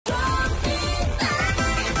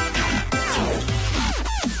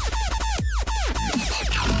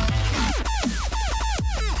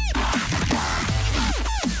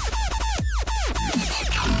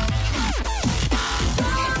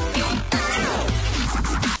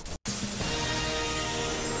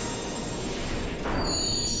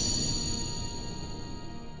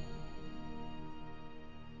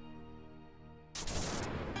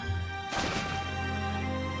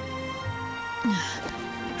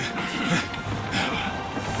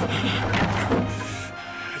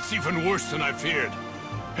even worse than I feared.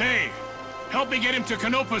 Hey, help me get him to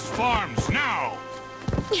Canopa's farms, now!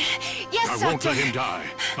 Yes, Doctor. I won't let him die.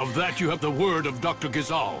 Of that you have the word of Dr.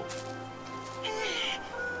 Gizal.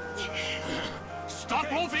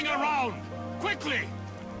 Stop loafing around! Quickly!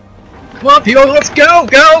 Come on, people, let's go!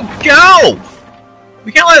 Go! Go!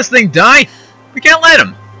 We can't let this thing die! We can't let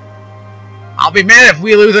him! I'll be mad if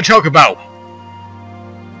we lose a Chocobo!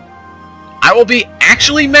 I will be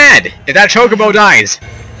actually mad if that Chocobo dies!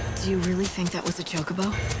 Do you really think that was a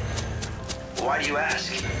Chocobo? Why do you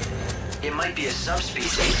ask? It might be a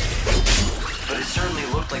subspecies, but it certainly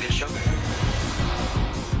looked like a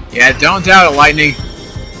Chocobo. Yeah, don't doubt it, Lightning.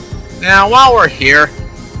 Now, while we're here,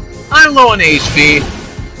 I'm low on HP.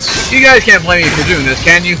 You guys can't blame me for doing this,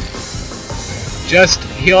 can you? Just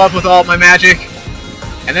heal up with all my magic,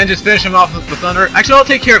 and then just finish him off with Thunder. Actually, I'll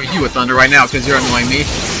take care of you with Thunder right now, because you're annoying me.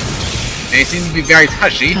 And you seem to be very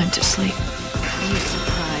touchy. Time to sleep. Are you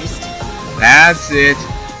surprised? That's it.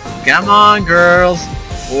 Come on, girls.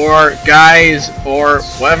 Or guys, or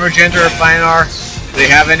whatever gender fine are. Do they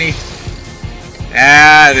have any?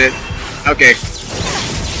 Add it. Okay.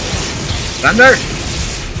 Thunder.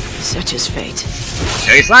 Such is fate.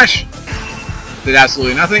 Heavy Slash. Did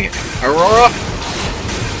absolutely nothing. Aurora.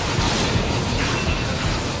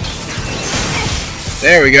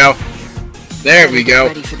 There we go. There we go.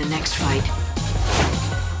 Ready for the next fight.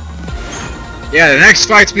 Yeah, the next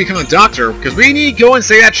fight's become a doctor, because we need to go and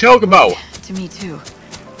save that Chocobo. To me too.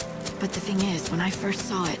 But the thing is, when I first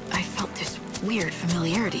saw it, I felt this weird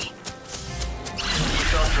familiarity. You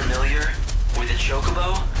felt familiar with a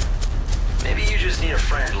Chocobo? Maybe you just need a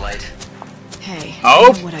friend, Light. Hey,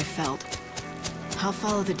 Oh? I know what I felt. I'll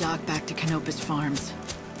follow the dog back to Canopa's farms.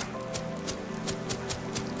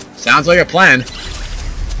 Sounds like a plan.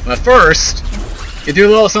 But first, you do a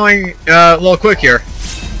little something, a little quick here.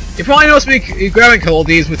 You probably noticed me grabbing a couple of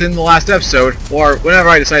these within the last episode, or whenever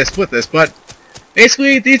I decide to split this, but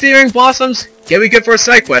basically, these earring blossoms can be good for a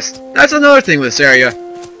side quest. That's another thing with this area.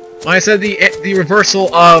 When I said the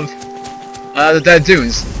reversal of the Dead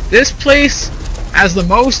Dunes, this place has the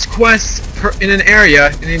most quests in an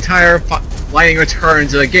area in the entire Lightning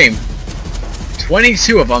Returns game.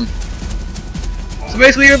 22 of them. So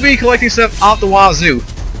basically, you'll be collecting stuff off the wazoo.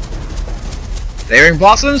 The earring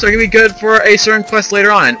blossoms are going to be good for a certain quest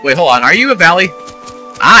later on. Wait, hold on. Are you a Valley?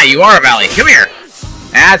 Ah, you are a Valley. Come here.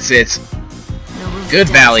 That's it. Good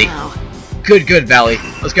Valley. Good Valley.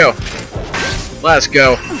 Let's go. Let's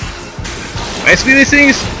go. Basically, these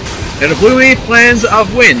things, they're the blue plans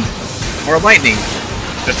of wind or lightning.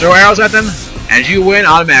 Just throw arrows at them, and you win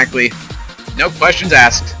automatically. No questions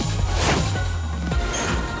asked.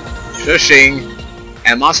 Shushing.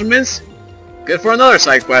 And Monster Mints? Good for another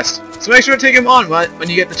side quest. So make sure to take him on when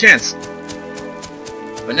you get the chance.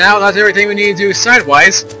 But now that's everything we need to do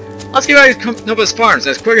side-wise. Let's get out of Canopa's farms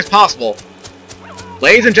as quick as possible.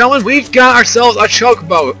 Ladies and gentlemen, we've got ourselves a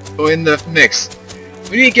Chocobo in the mix.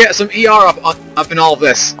 We need to get some ER up in all of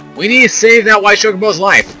this. We need to save that white Chocobo's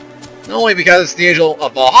life. Not only because it's the Angel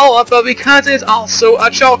of Valhalla, but because it's also a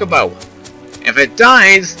Chocobo. If it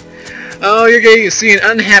dies, oh, you're going to see an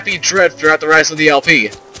unhappy dread throughout the rest of the LP.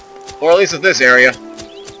 Or at least of this area.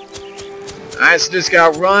 Alright, so just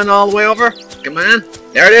gotta run all the way over. Come on.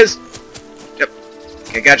 There it is. Yep.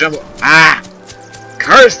 Okay, gotta jump. Ah!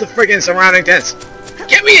 Curse the freaking surrounding tents.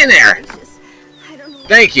 Get me in there!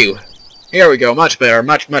 Thank you. Here we go. Much better.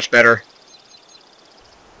 Much better.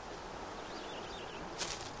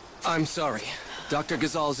 I'm sorry. Dr.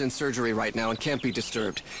 Gazal's in surgery right now and can't be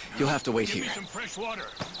disturbed. You'll have to wait Give here. me some fresh water.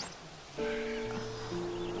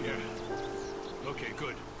 Yeah. Okay,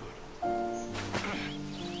 good.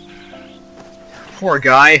 Poor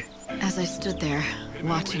guy. As I stood there,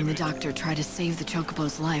 watching the doctor try to save the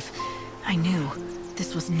Chocobo's life, I knew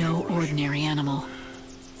this was no ordinary animal.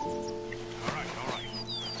 Alright.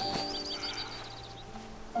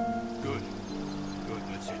 Good,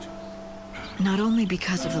 that's it. Not only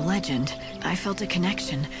because of the legend, I felt a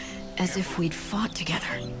connection, as if we'd fought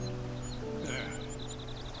together. There,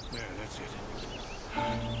 that's it.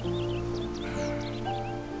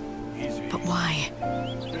 Easy. But why?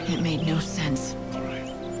 It made no sense. Alright.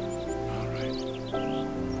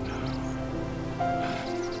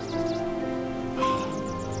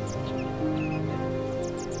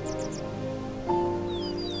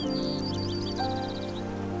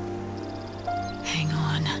 Hang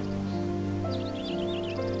on.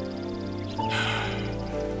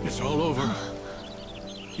 It's all over.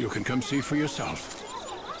 You can come see for yourself.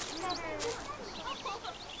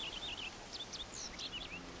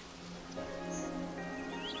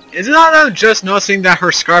 Is it not just noticing that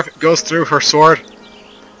her scarf goes through her sword?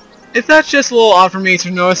 Is that just a little odd for me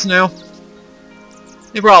to notice now?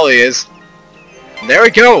 It probably is. There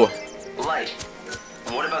we go! Light,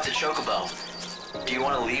 what about the chocobo? Do you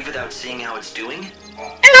want to leave without seeing how it's doing?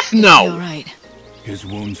 F no! Alright. His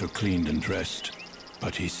wounds are cleaned and dressed,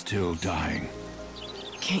 but he's still dying.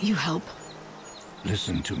 Can't you help?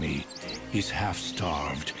 Listen to me. He's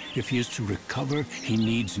half-starved. If he is to recover, he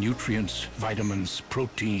needs nutrients, vitamins,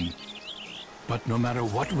 protein. But no matter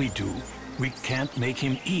what we do, we can't make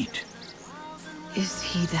him eat. Is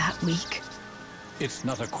he that weak? It's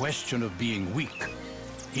not a question of being weak.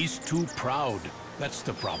 He's too proud. That's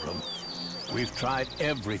the problem. We've tried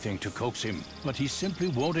everything to coax him, but he simply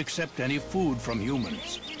won't accept any food from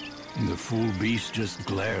humans. The fool beast just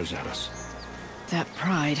glares at us. That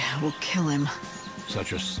pride will kill him.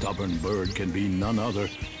 Such a stubborn bird can be none other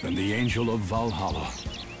than the Angel of Valhalla.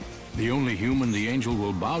 The only human the Angel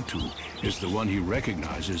will bow to is the one he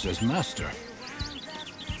recognizes as master.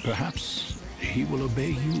 Perhaps he will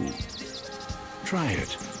obey you. Try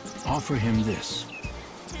it. Offer him this.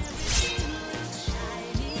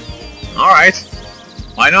 Alright.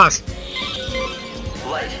 Why not?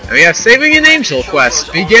 Light. We have Saving an Angel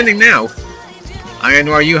quest beginning now. I'm gonna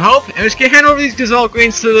ignore you help, and just hand over these gazelle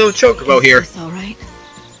greens to the chocobo here. Is this alright?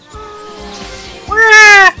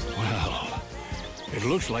 Well, it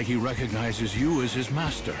looks like he recognizes you as his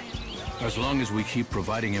master. As long as we keep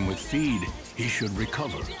providing him with feed, he should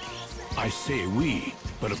recover. I say we,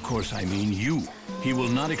 but of course I mean you. He will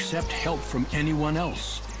not accept help from anyone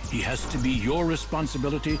else. He has to be your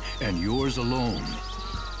responsibility and yours alone.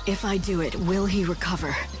 If I do it, will he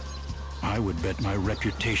recover? I would bet my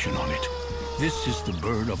reputation on it. This is the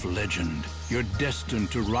bird of legend. You're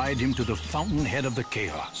destined to ride him to the fountainhead of the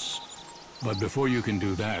chaos. But before you can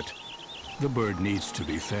do that, the bird needs to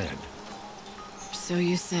be fed. So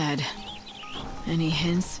you said. Any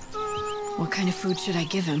hints? What kind of food should I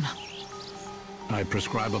give him? I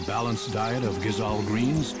prescribe a balanced diet of gazelle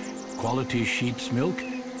greens, quality sheep's milk,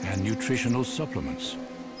 and nutritional supplements.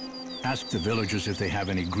 Ask the villagers if they have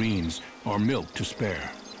any greens or milk to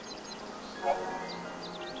spare.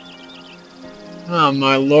 Oh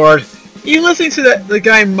my lord. Even listening to the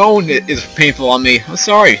guy moan is painful on me. I'm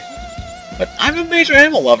sorry. But I'm a major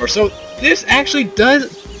animal lover, so this actually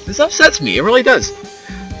this upsets me. It really does.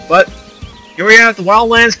 But here we have the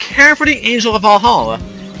Wildlands caring for the Angel of Valhalla.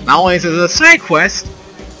 Not only is it a side quest,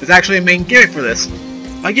 there's actually a main gimmick for this.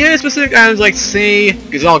 By giving specific items like, say,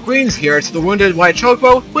 gazelle greens here to the wounded white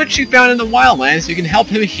chocobo, which you found in the Wildlands, you can help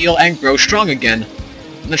him heal and grow strong again.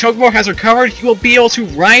 When the chocobo has recovered, you will be able to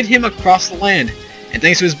ride him across the land, and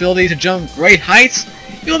thanks to his ability to jump great heights,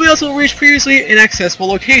 you will be able to reach previously inaccessible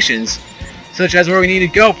locations, such as where we need to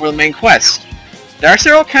go for the main quest. There are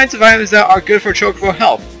several kinds of items that are good for chocobo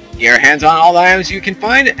health. Get your hands on all the items you can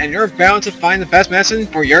find, and you're bound to find the best medicine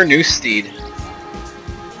for your new steed.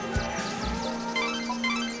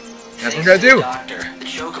 That's what we're gonna do. Doctor, the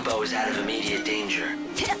chocobo is out of immediate danger.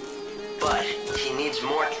 But he needs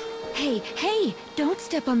more. Hey, don't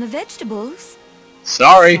step on the vegetables.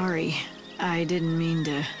 Sorry. Sorry. I didn't mean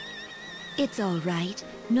to... It's all right.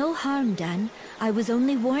 No harm done. I was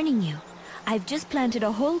only warning you. I've just planted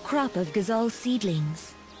a whole crop of gazelle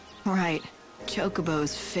seedlings. Right.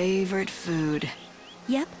 Chocobo's favorite food.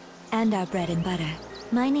 Yep, and our bread and butter.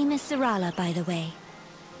 My name is Sarala, by the way.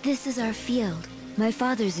 This is our field. My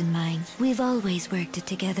father's and mine. We've always worked it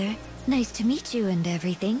together. Nice to meet you and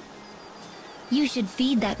everything. You should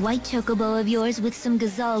feed that white chocobo of yours with some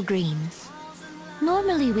gazelle greens.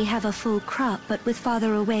 Normally we have a full crop, but with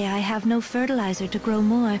father away I have no fertilizer to grow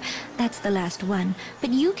more. That's the last one,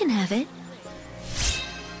 but you can have it.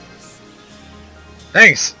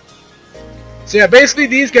 Thanks. So yeah, basically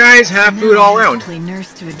these guys have food all around. Now I'm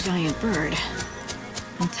nurse to a giant bird.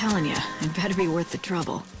 I'm telling you, it better be worth the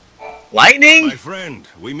trouble. Lightning? My friend,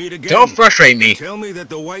 we meet again. Don't frustrate me. Tell me that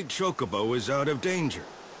the white chocobo is out of danger.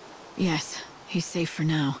 Yes, he's safe for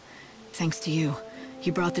now. Thanks to you.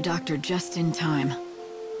 You brought the doctor just in time.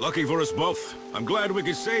 Lucky for us both. I'm glad we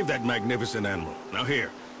could save that magnificent animal. Now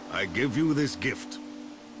here, I give you this gift.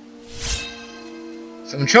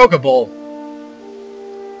 Some chocobo.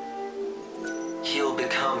 He'll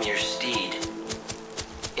become your steed.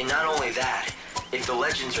 And not only that, if the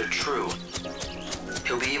legends are true,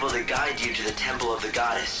 he'll be able to guide you to the temple of the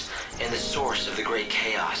goddess and the source of the great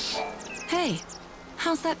chaos. Hey,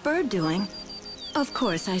 how's that bird doing? Of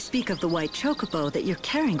course, I speak of the white chocobo that you're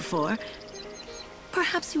caring for.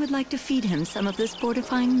 Perhaps you would like to feed him some of this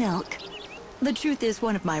fortifying milk. The truth is,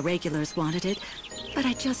 one of my regulars wanted it, but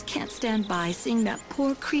I just can't stand by seeing that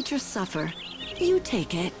poor creature suffer. You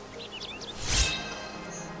take it.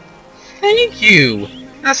 Thank you!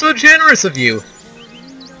 That's so generous of you.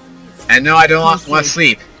 And no, I don't want to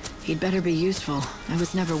sleep. He'd better be useful. I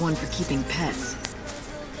was never one for keeping pets.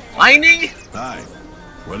 Lightning? Hi.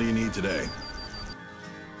 What do you need today?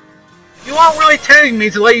 You aren't really tempting me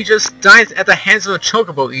to let you just die at the hands of a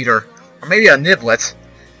chocobo eater. Or maybe a niblet.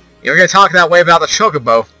 You're gonna talk that way about the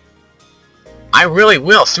chocobo. I really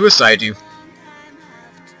will suicide you.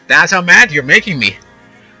 That's how mad you're making me.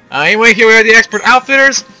 Anyway, here we are, the expert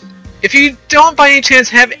outfitters. If you don't by any chance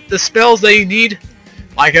have the spells that you need,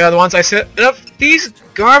 like the ones I set up, these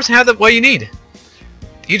garbs have what you need.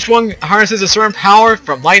 Each one harnesses a certain power,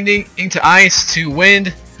 from lightning to ice to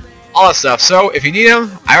wind, all that stuff. So if you need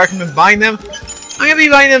them, I recommend buying them. I'm gonna be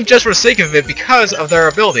buying them just for the sake of it because of their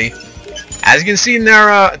ability. As you can see in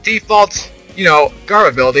their default,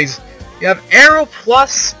 garb abilities, you have Arrow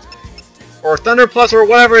Plus, or Thunder Plus, or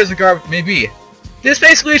whatever the garb may be. This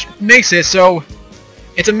basically makes it so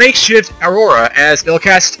it's a makeshift Aurora, as it'll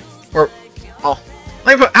cast,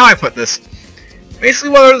 how I put this. Basically,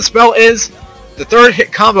 whatever the spell is, the third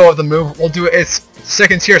hit combo of the move will do its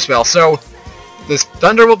second tier spell. So this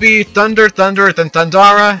Thunder will be Thunder, Thunder, then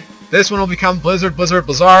Thundara. This one will become Blizzard, Blizzard,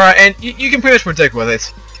 Blizzara, and you can pretty much predict with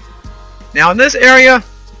it. Now in this area,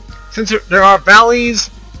 since there are valleys,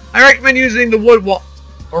 I recommend using the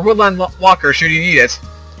Woodland Walker should you need it.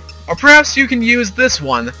 Or perhaps you can use this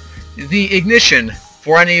one, the Ignition,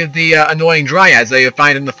 for any of the annoying dryads that you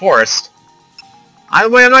find in the forest. Either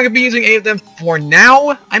way, I'm not going to be using any of them for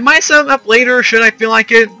now. I might set them up later should I feel like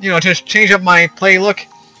it, to change up my play look.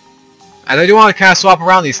 And I do want to kind of swap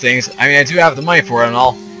around these things. I mean, I do have the money for it and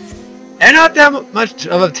all. And not that much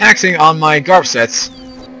of a taxing on my garb sets.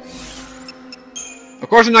 Of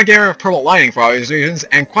course, I'm not getting rid of Purple Lightning for obvious reasons,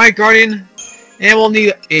 and Quiet Guardian, and we'll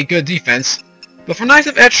need a good defense. But for Knights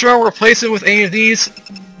of Extra, we'll replace it with any of these.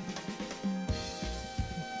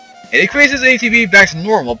 It increases ATB back to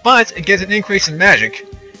normal, but it gets an increase in magic.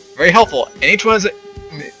 Very helpful, and each one is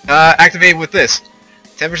activated with this.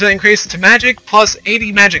 10% increase to magic, plus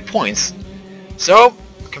 80 magic points. So,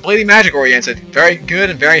 completely magic oriented. Very good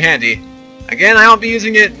and very handy. Again, I won't be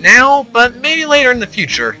using it now, but maybe later in the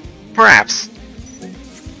future. Perhaps.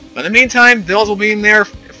 But in the meantime, those will be in there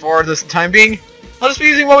for this time being. I'll just be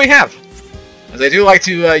using what we have. As I do like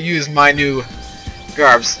to use my new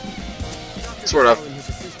garbs. Sort of.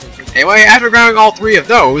 Anyway, after grabbing all three of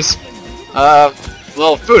those,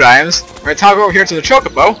 little food items, we're going to toggle over here to the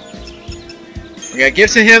Chocobo. We're going to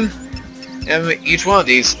give to him each one of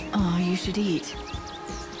these. Oh, you should eat.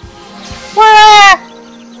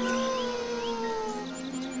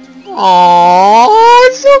 Aww,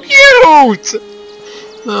 it's so cute!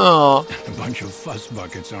 Oh. A bunch of fuss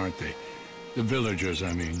buckets, aren't they? The villagers,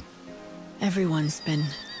 I mean. Everyone's been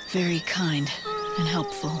very kind and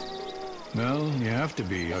helpful. Well, you have to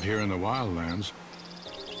be out here in the wildlands.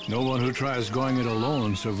 No one who tries going it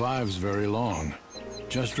alone survives very long.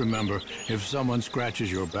 Just remember, if someone scratches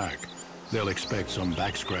your back, they'll expect some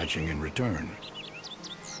back scratching in return.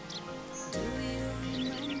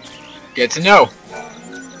 Good to know.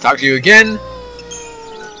 Talk to you again.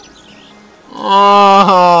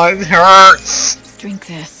 Oh, it hurts. Drink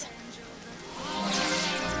this.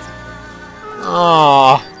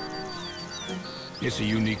 Oh. It's a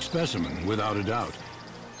unique specimen, without a doubt.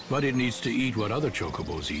 But it needs to eat what other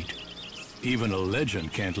chocobos eat. Even a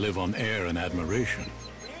legend can't live on air and admiration.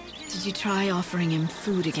 Did you try offering him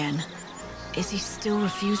food again? Is he still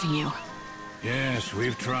refusing you? Yes,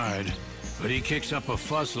 we've tried. But he kicks up a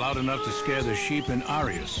fuss loud enough to scare the sheep in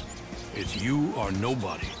Arius. It's you or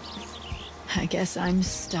nobody. I guess I'm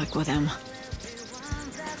stuck with him.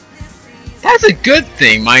 That's a good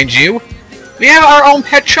thing, mind you. We have our own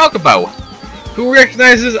pet chocobo, who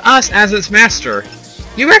recognizes us as its master.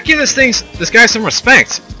 You better give this guy some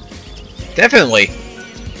respect. Definitely.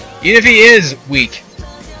 Even if he is weak.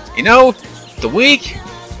 You know, the weak,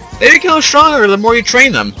 they become stronger the more you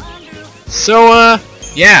train them. So,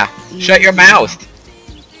 yeah, shut your mouth.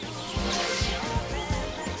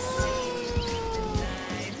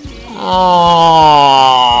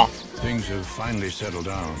 Aww. Things have finally settled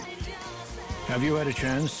down. Have you had a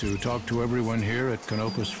chance to talk to everyone here at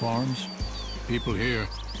Canopus Farms? People here,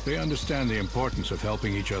 they understand the importance of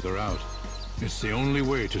helping each other out. It's the only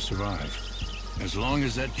way to survive. As long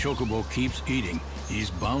as that chocobo keeps eating, he's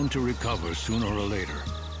bound to recover sooner or later.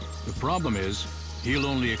 The problem is, he'll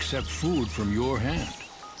only accept food from your hand.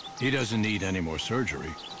 He doesn't need any more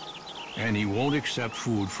surgery. And he won't accept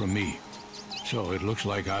food from me. So it looks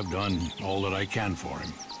like I've done all that I can for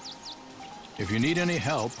him. If you need any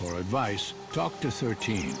help or advice, talk to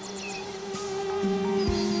 13.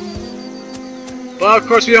 But of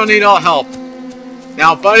course we don't need all help.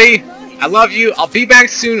 Now, buddy, I love you. I'll be back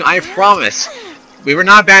soon, I promise. We were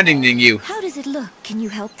not abandoning you. How does it look? Can you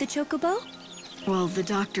help the chocobo? Well, the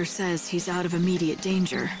doctor says he's out of immediate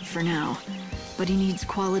danger, for now. But he needs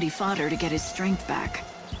quality fodder to get his strength back.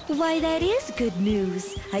 Why, that is good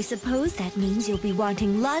news. I suppose that means you'll be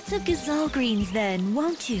wanting lots of gazelle greens then,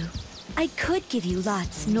 won't you? I could give you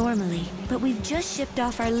lots normally, but we've just shipped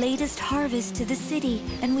off our latest harvest to the city,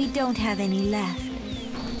 and we don't have any left.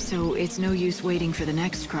 So it's no use waiting for the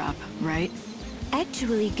next crop, right?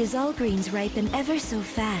 Actually, gazelle greens ripen ever so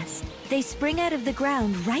fast. They spring out of the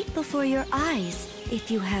ground right before your eyes,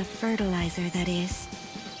 if you have fertilizer, that is.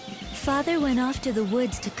 Father went off to the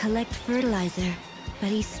woods to collect fertilizer, but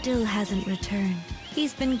he still hasn't returned.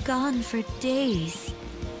 He's been gone for days.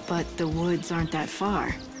 But the woods aren't that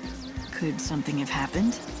far. Could something have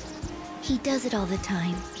happened? He does it all the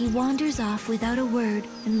time. He wanders off without a word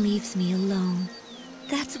and leaves me alone.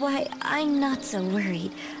 That's why I'm not so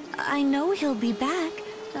worried. I know he'll be back,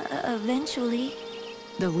 eventually.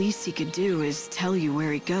 The least he could do is tell you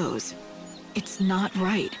where he goes. It's not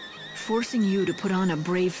right. Forcing you to put on a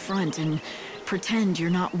brave front and pretend you're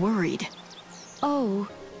not worried. Oh,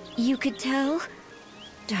 you could tell?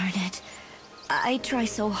 Darn it. I try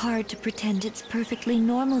so hard to pretend it's perfectly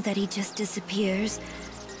normal that he just disappears.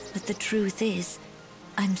 But the truth is,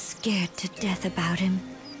 I'm scared to death about him.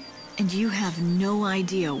 And you have no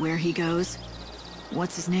idea where he goes?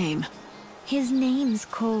 What's his name? His name's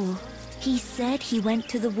Cole. He said he went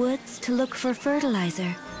to the woods to look for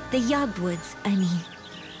fertilizer. The Yogwoods, I mean.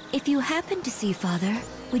 If you happen to see Father,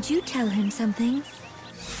 would you tell him something?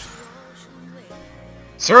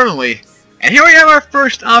 Certainly. And here we have our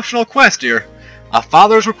first optional quest here. A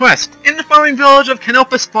father's request. In the farming village of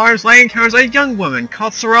Canopus Farms, Lang encounters a young woman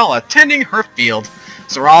called Sarala tending her field.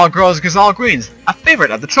 Sarala grows gazelle greens, a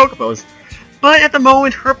favorite of the chocobos. But at the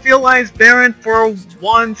moment, her field lies barren for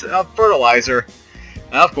want of fertilizer.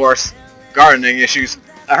 And of course, gardening issues.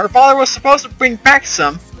 Her father was supposed to bring back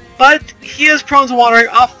some, but he is prone to wandering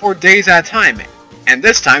off for days at a time. And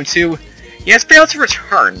this time too, he has failed to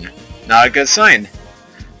return. Not a good sign.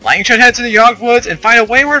 Lang should head to the Yogwoods and find a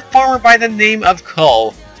wayward farmer by the name of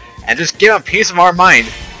Cole, and just give him peace of our mind.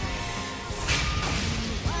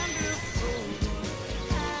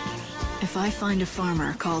 If I find a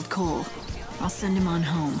farmer called Cole, I'll send him on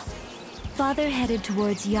home. Father headed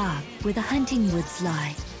towards Yog, where the hunting woods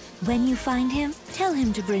lie. When you find him, tell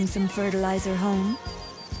him to bring some fertilizer home.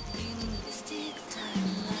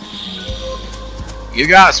 You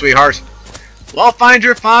got it, sweetheart. Well, find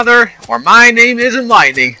your father, or my name isn't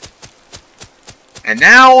Lightning. And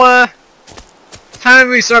now, time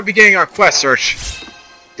we start beginning our quest search.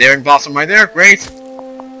 Daring Blossom right there, great.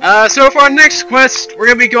 So for our next quest, we're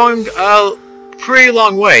gonna be going a pretty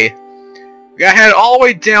long way. We gotta head all the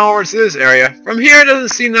way down over to this area. From here, it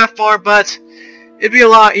doesn't seem that far, but it'd be a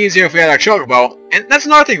lot easier if we had our chocobo. And that's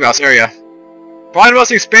another thing about this area. Probably the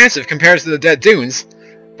most expansive compared to the Dead Dunes.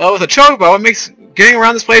 But with a chocobo, it makes getting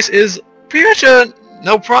around this place is pretty much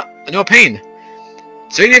no pain.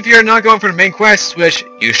 So even if you're not going for the main quest, which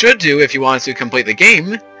you should do if you want to complete the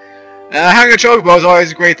game, having a chocobo is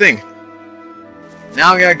always a great thing.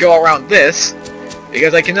 Now I'm going to go around this,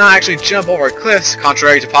 because I cannot actually jump over cliffs,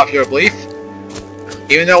 contrary to popular belief.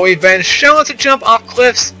 Even though we've been shown to jump off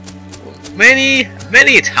cliffs many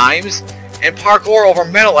times, and parkour over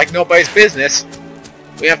metal like nobody's business,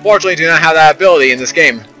 we unfortunately do not have that ability in this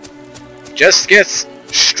game. Just gets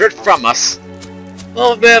stripped from us. A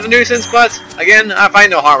little bit of a nuisance, but again, I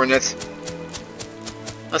find no harm in it.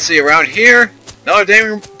 Let's see, around here,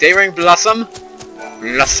 another Daring Blossom.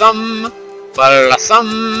 Blossom.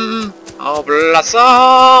 Blossom. Oh,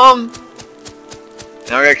 Blossom.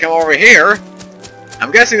 Now we're gonna come over here.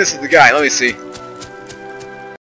 I'm guessing this is the guy. Let me see.